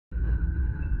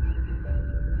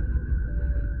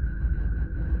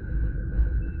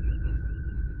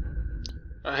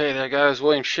Hey there guys,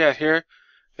 William Shat here.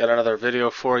 Got another video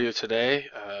for you today.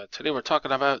 Today we're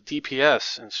talking about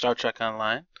DPS in Star Trek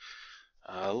Online.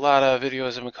 A lot of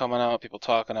videos have been coming out, people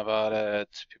talking about it,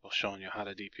 people showing you how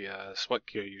to DPS, what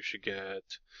gear you should get,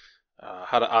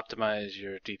 how to optimize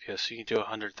your DPS so you can do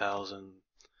 100,000.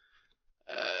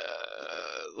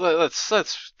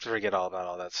 Let's forget all about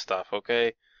all that stuff,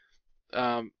 okay?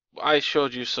 I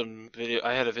showed you some video.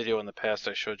 I had a video in the past.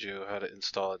 I showed you how to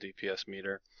install a DPS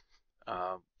meter.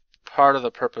 Um, Part of the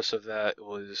purpose of that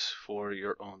was for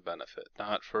your own benefit,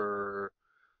 not for.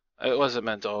 It wasn't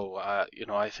meant, oh,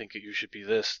 I think you should be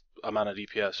this amount of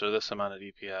DPS or this amount of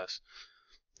DPS.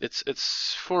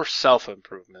 It's for self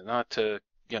improvement, not to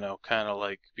kind of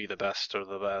like be the best or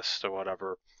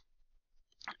whatever.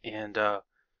 And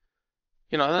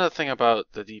another thing about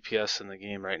the DPS in the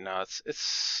game right now,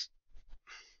 it's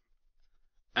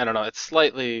I don't know, it's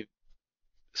slightly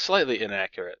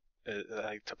inaccurate,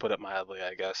 to put it mildly,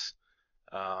 I guess.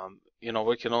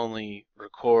 We can only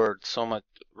record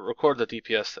the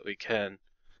DPS that we can,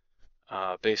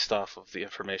 based off of the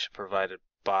information provided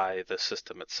by the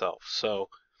system itself. So,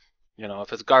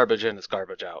 if it's garbage in, it's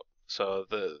garbage out. So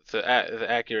the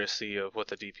accuracy of what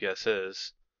the DPS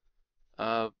is,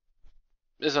 uh,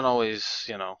 isn't always,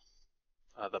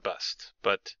 the best.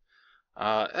 But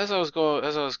as I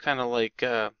was kind of like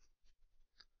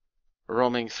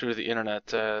roaming through the internet,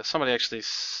 somebody actually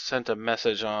sent a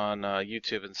message on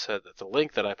YouTube and said that the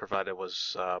link that I provided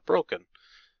was broken,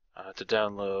 to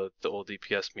download the old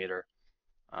DPS meter.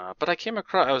 But I came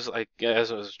across, I was like, as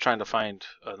I was trying to find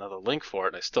another link for it,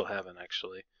 and I still haven't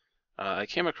actually. I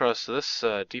came across this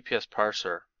DPS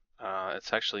Parser.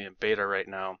 It's actually in beta right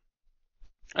now.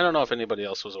 I don't know if anybody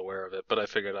else was aware of it, but I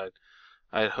figured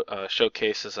I'd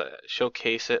showcase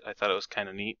it. I thought it was kind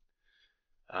of neat.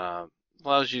 Uh,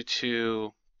 Allows you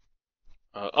to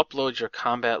upload your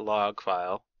combat log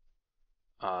file,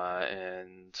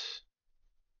 and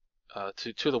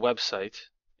to the website,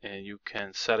 and you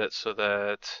can set it so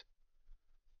that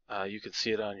you can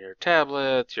see it on your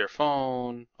tablet, your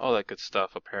phone, all that good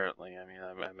stuff. Apparently, I mean,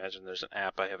 I imagine there's an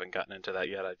app. I haven't gotten into that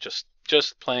yet. I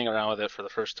just playing around with it for the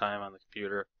first time on the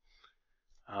computer.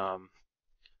 Um,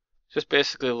 just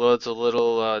basically loads a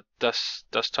little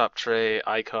desktop tray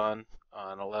icon,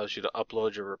 and allows you to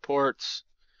upload your reports.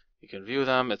 You can view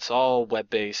them. It's all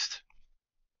web-based.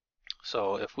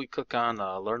 So if we click on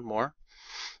Learn More,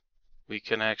 we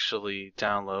can actually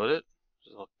download it.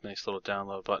 There's a nice little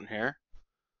download button here.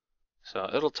 So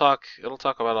it'll talk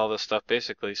about all this stuff.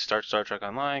 Basically, start Star Trek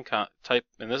Online, type,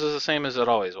 and this is the same as it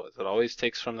always was. It always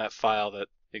takes from that file that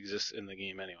exists in the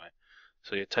game anyway.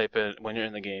 So you type in, when you're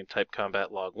in the game, type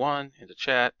combat log 1 into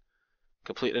chat,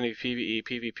 complete any PvE,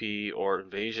 PvP, or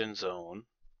invasion zone.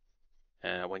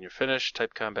 And when you're finished,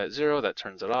 type combat 0, that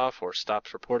turns it off or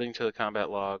stops reporting to the combat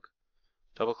log.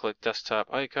 Double click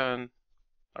desktop icon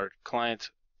or client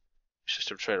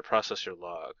system tray to process your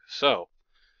log. So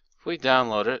if we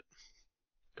download it,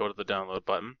 go to the download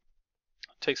button,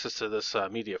 it takes us to this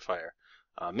media fire.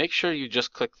 Make sure you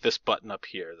just click this button up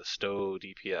here, the Stow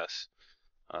DPS.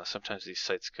 Sometimes these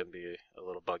sites can be a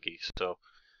little buggy, so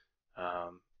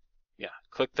yeah,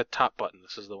 click the top button.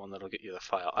 This is the one that'll get you the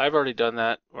file. I've already done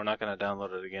that. We're not going to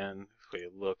download it again. If we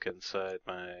look inside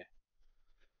my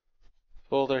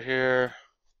folder here,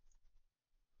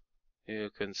 you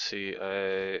can see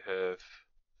I have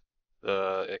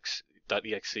the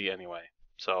 .exe anyway.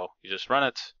 So you just run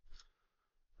it,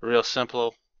 real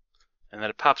simple, and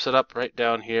then it pops it up right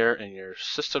down here in your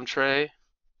system tray,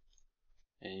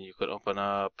 and you could open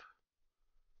up,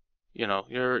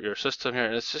 your system here,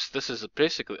 and this is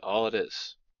basically all it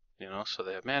is. So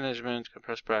they have management,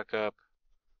 compressed backup,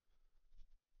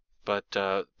 but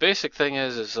basic thing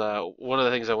is one of the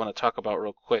things I want to talk about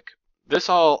real quick. This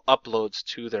all uploads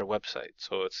to their website,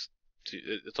 so it's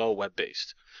all web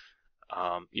based.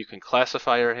 You can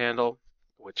classify your handle,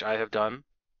 which I have done.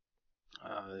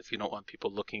 If you don't want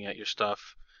people looking at your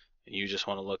stuff and you just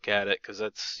want to look at it, because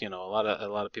that's, a lot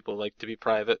of people like to be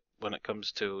private when it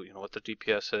comes to, what the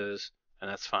DPS is, and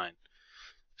that's fine.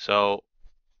 So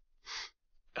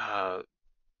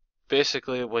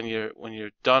basically, when you're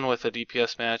done with a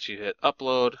DPS match, you hit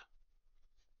upload.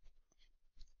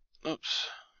 Oops,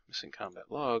 missing combat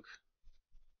log.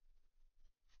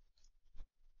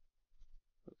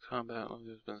 Combat log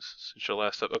has been since your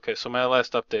last up. Okay, so my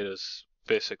last update is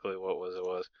basically what it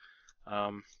was.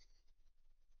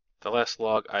 The last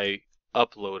log I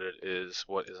uploaded is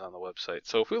what is on the website.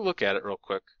 So if we look at it real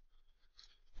quick,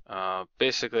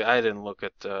 basically I didn't look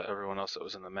at everyone else that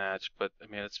was in the match, but I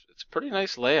mean it's a pretty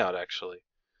nice layout actually.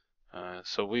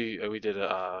 So we did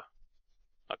a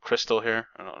a crystal here.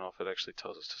 I don't know if it actually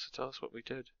tells us. Does it tell us what we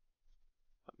did?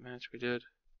 What match we did?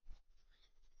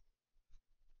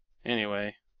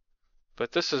 Anyway,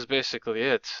 but this is basically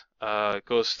it. It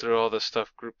goes through all this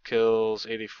stuff. Group kills,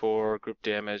 84. Group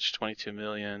damage, 22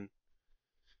 million.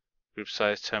 Group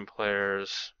size, 10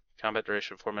 players. Combat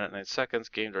duration, 4 minutes 9 seconds.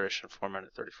 Game duration, 4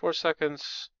 minutes 34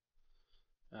 seconds.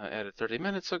 Added 30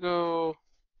 minutes ago.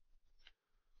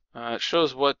 It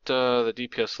shows what the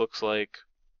DPS looks like.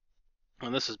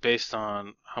 And this is based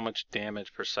on how much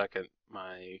damage per second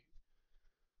my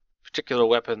particular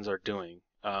weapons are doing.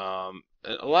 A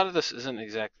lot of this isn't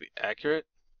exactly accurate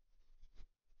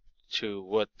to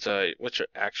what your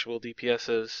actual DPS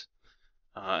is.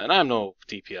 And I'm no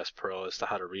DPS pro as to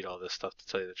how to read all this stuff, to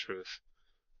tell you the truth.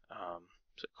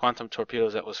 So quantum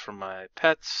torpedoes, that was from my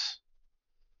pets.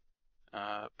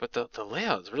 But the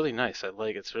layout is really nice. I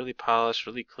like it. It's really polished,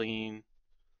 really clean.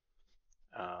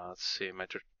 Let's see, my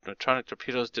neutronic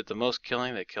torpedoes did the most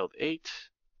killing. They killed 8.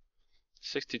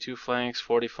 62 flanks,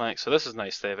 40 flanks. So this is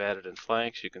nice. They've added in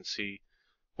flanks. You can see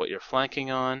what you're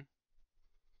flanking on.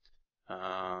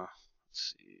 Let's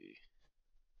see.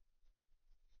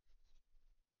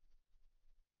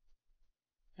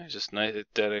 It's just nice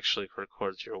that actually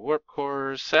records your warp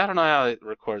cores. So I don't know how it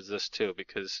records this too,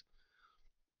 because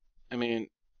I mean,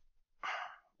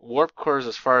 warp cores,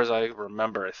 as far as I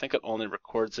remember, I think it only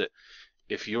records it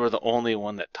if you were the only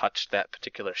one that touched that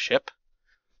particular ship.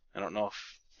 I don't know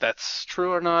if that's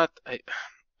true or not.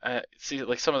 I see,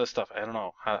 like some of the stuff, I don't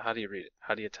know. How do you read it?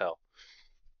 How do you tell?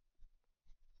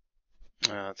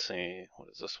 Let's see. What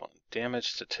is this one? Damage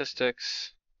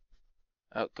statistics.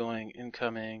 Outgoing,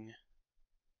 incoming.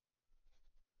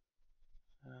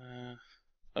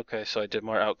 Okay, so I did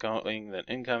more outgoing than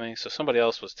incoming. So somebody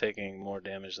else was taking more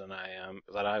damage than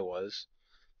I was.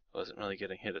 I wasn't really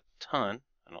getting hit a ton,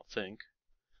 I don't think.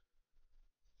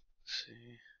 Let's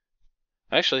see.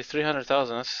 Actually,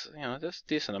 300,000. That's that's a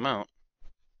decent amount.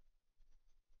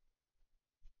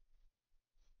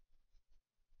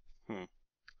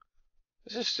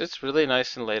 It's really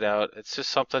nice and laid out. It's just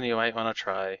something you might want to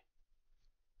try.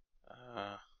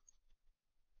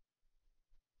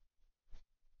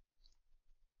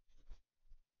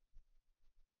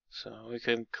 So we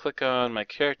can click on my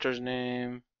character's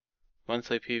name,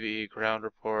 monthly PvE ground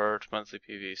report, monthly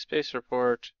PvE space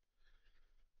report.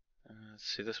 Let's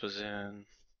see, this was in.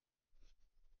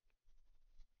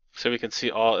 So we can see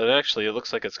all. It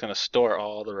looks like it's going to store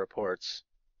all the reports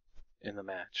in the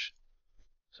match.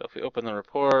 So if we open the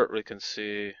report, we can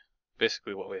see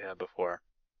basically what we had before.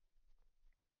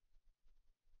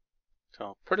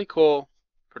 So pretty cool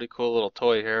little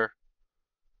toy here.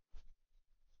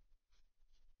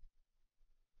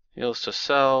 Heals to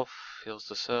self, heals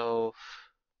to self.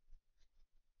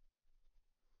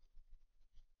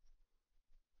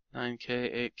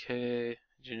 9K, 8K,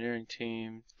 engineering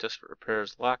team, desperate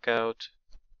repairs, lockout.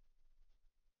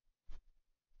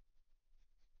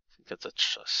 I think that's a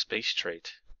space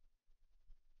trait.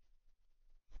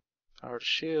 Powered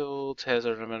shields,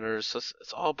 hazard emitters.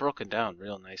 It's all broken down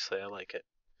real nicely. I like it.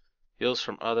 Heals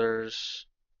from others.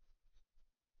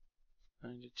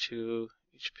 92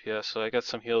 HPS. So I got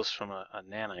some heals from a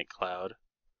nanite cloud.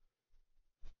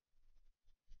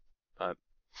 But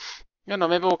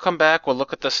maybe we'll come back. We'll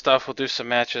look at this stuff. We'll do some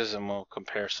matches and we'll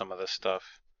compare some of this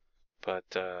stuff. But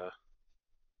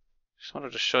just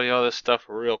wanted to show you all this stuff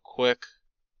real quick.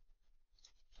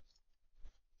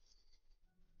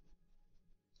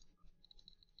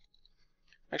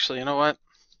 Actually, you know what?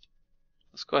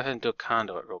 Let's go ahead and do a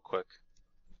conduit real quick.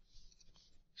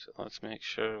 So let's make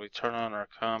sure we turn on our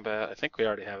combat. I think we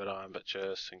already have it on, but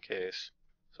just in case.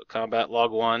 So combat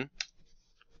log 1.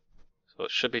 So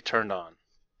it should be turned on.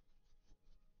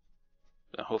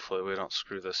 Now hopefully we don't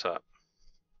screw this up.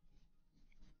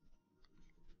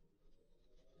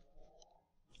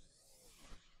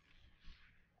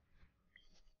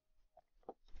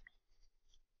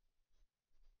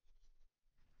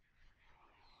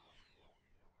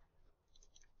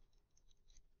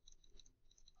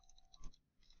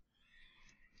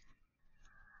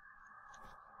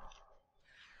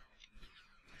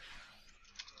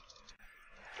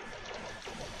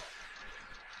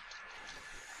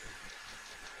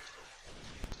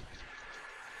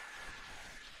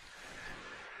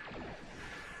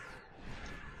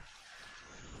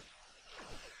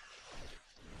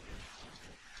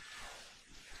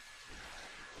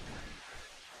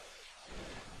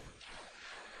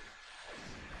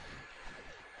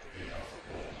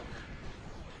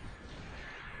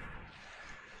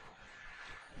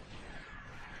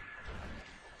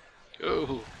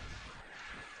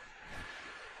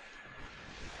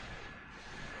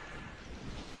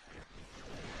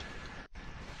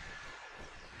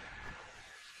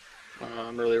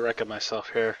 I'm really wrecking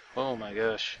myself here. Oh my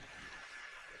gosh.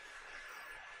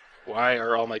 Why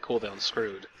are all my cooldowns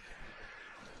screwed?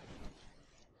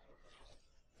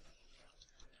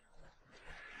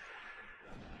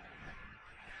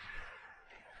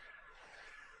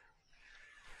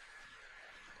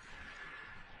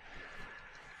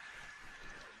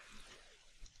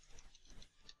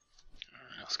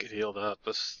 Let's get healed up.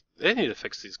 They need to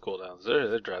fix these cooldowns.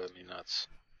 They're driving me nuts.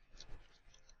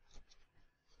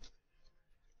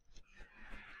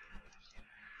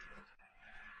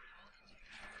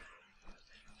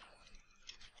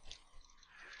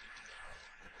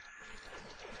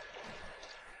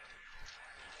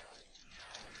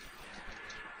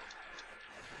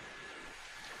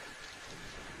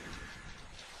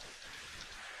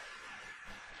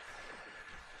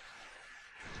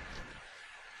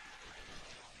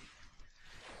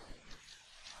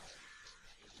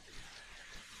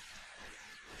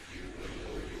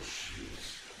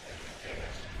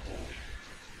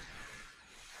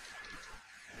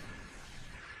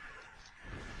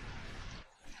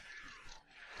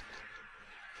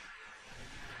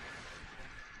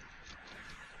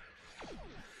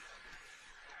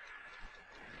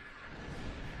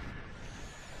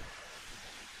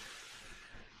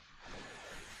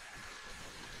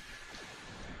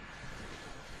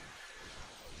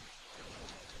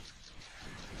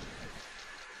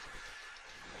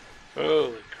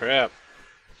 Holy crap.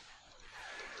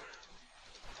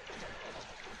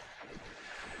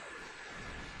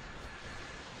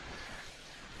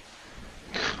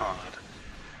 God.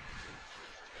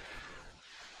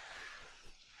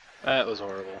 That was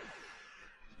horrible.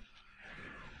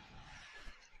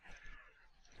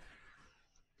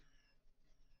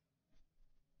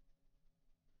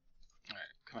 Alright,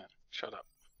 come on. Shut up.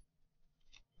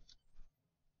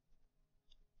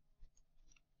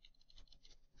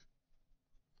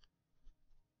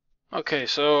 Okay,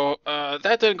 so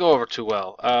that didn't go over too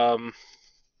well.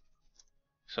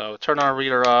 So turn our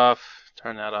reader off,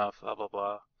 turn that off, blah blah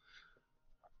blah.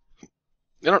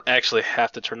 You don't actually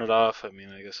have to turn it off. I mean,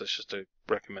 I guess it's just a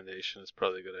recommendation. It's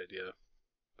probably a good idea.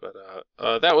 But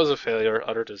that was a failure,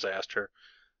 utter disaster.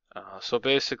 So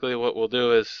basically what we'll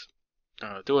do is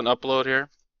do an upload here.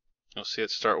 You'll see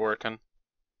it start working.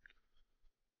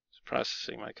 It's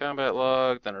processing my combat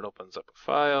log, then it opens up a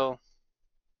file.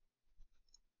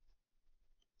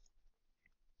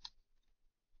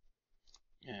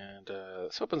 And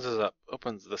this opens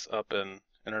this up in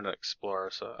Internet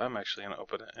Explorer, so I'm actually going to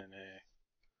open it in a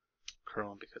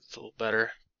Chrome because it's a little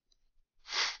better.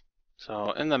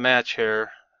 So in the match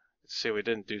here, let's see, we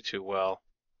didn't do too well.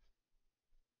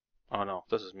 Oh no,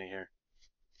 this is me here.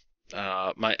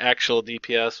 My actual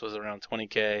DPS was around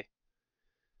 20k.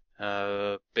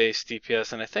 Base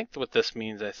DPS, and I think what this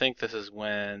means, I think this is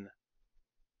when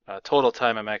total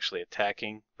time I'm actually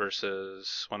attacking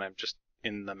versus when I'm just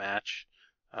in the match.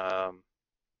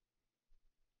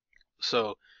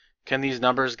 So can these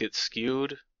numbers get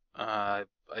skewed? I've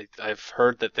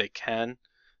heard that they can.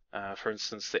 For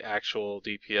instance, the actual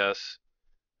DPS,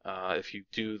 if you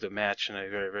do the match in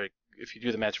a if you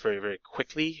do the match very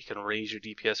quickly, you can raise your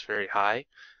DPS very high.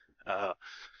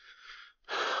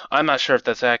 I'm not sure if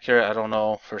that's accurate. I don't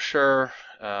know for sure.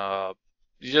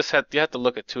 You have to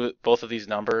look at both of these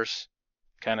numbers,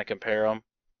 kind of compare them,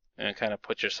 and kind of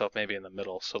put yourself maybe in the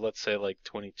middle. So let's say like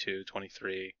 22,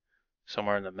 23,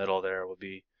 somewhere in the middle there would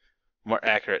be more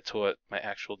accurate to what my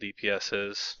actual DPS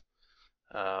is.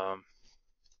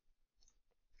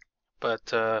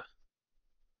 But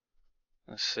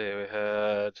let's see, we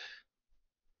had a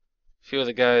few of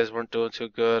the guys weren't doing too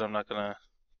good. I'm not gonna.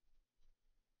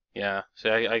 Yeah, see,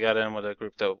 I got in with a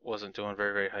group that wasn't doing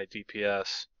very high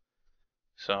DPS.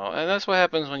 So, and that's what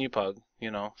happens when you pug.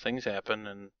 You know, things happen,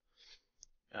 and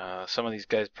some of these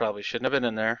guys probably shouldn't have been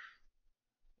in there.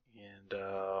 And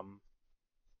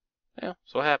yeah,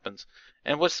 so what happens.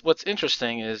 And what's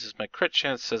interesting is my crit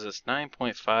chance says it's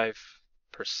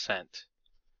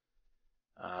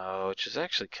 9.5%, which is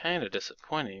actually kind of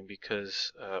disappointing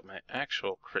because my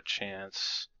actual crit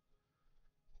chance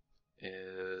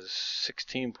is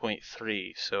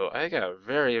 16.3. So I got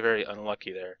very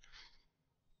unlucky there.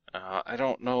 I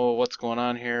don't know what's going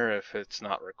on here, if it's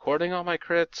not recording all my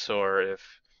crits, or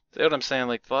if, you know what I'm saying,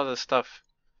 like a lot of this stuff,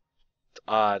 it's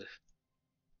odd.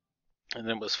 And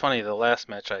it was funny, the last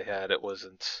match I had, it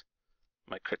wasn't,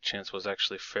 my crit chance was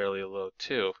actually fairly low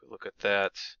too. If we look at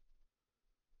that,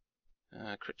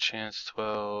 crit chance 12, I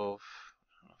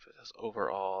don't know if it has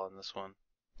overall on this one.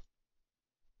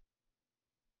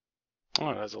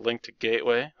 Oh, it has a link to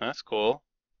Gateway, that's cool.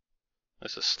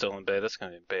 This is still in beta, it's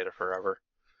going to be in beta forever.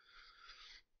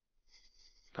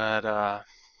 But, so, and that's what happens when you pug. You know,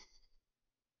 things happen, and some of these guys probably shouldn't have been in there. And some of these guys probably shouldn't have been in there. And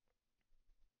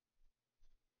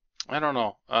I don't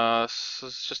know. This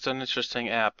is just an interesting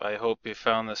app. I hope you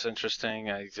found this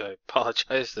interesting. I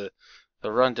apologize.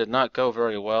 The run did not go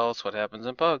very well. It's what happens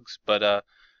in bugs. But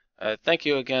thank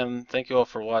you again. Thank you all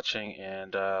for watching,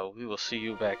 and we will see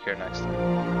you back here next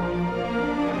time.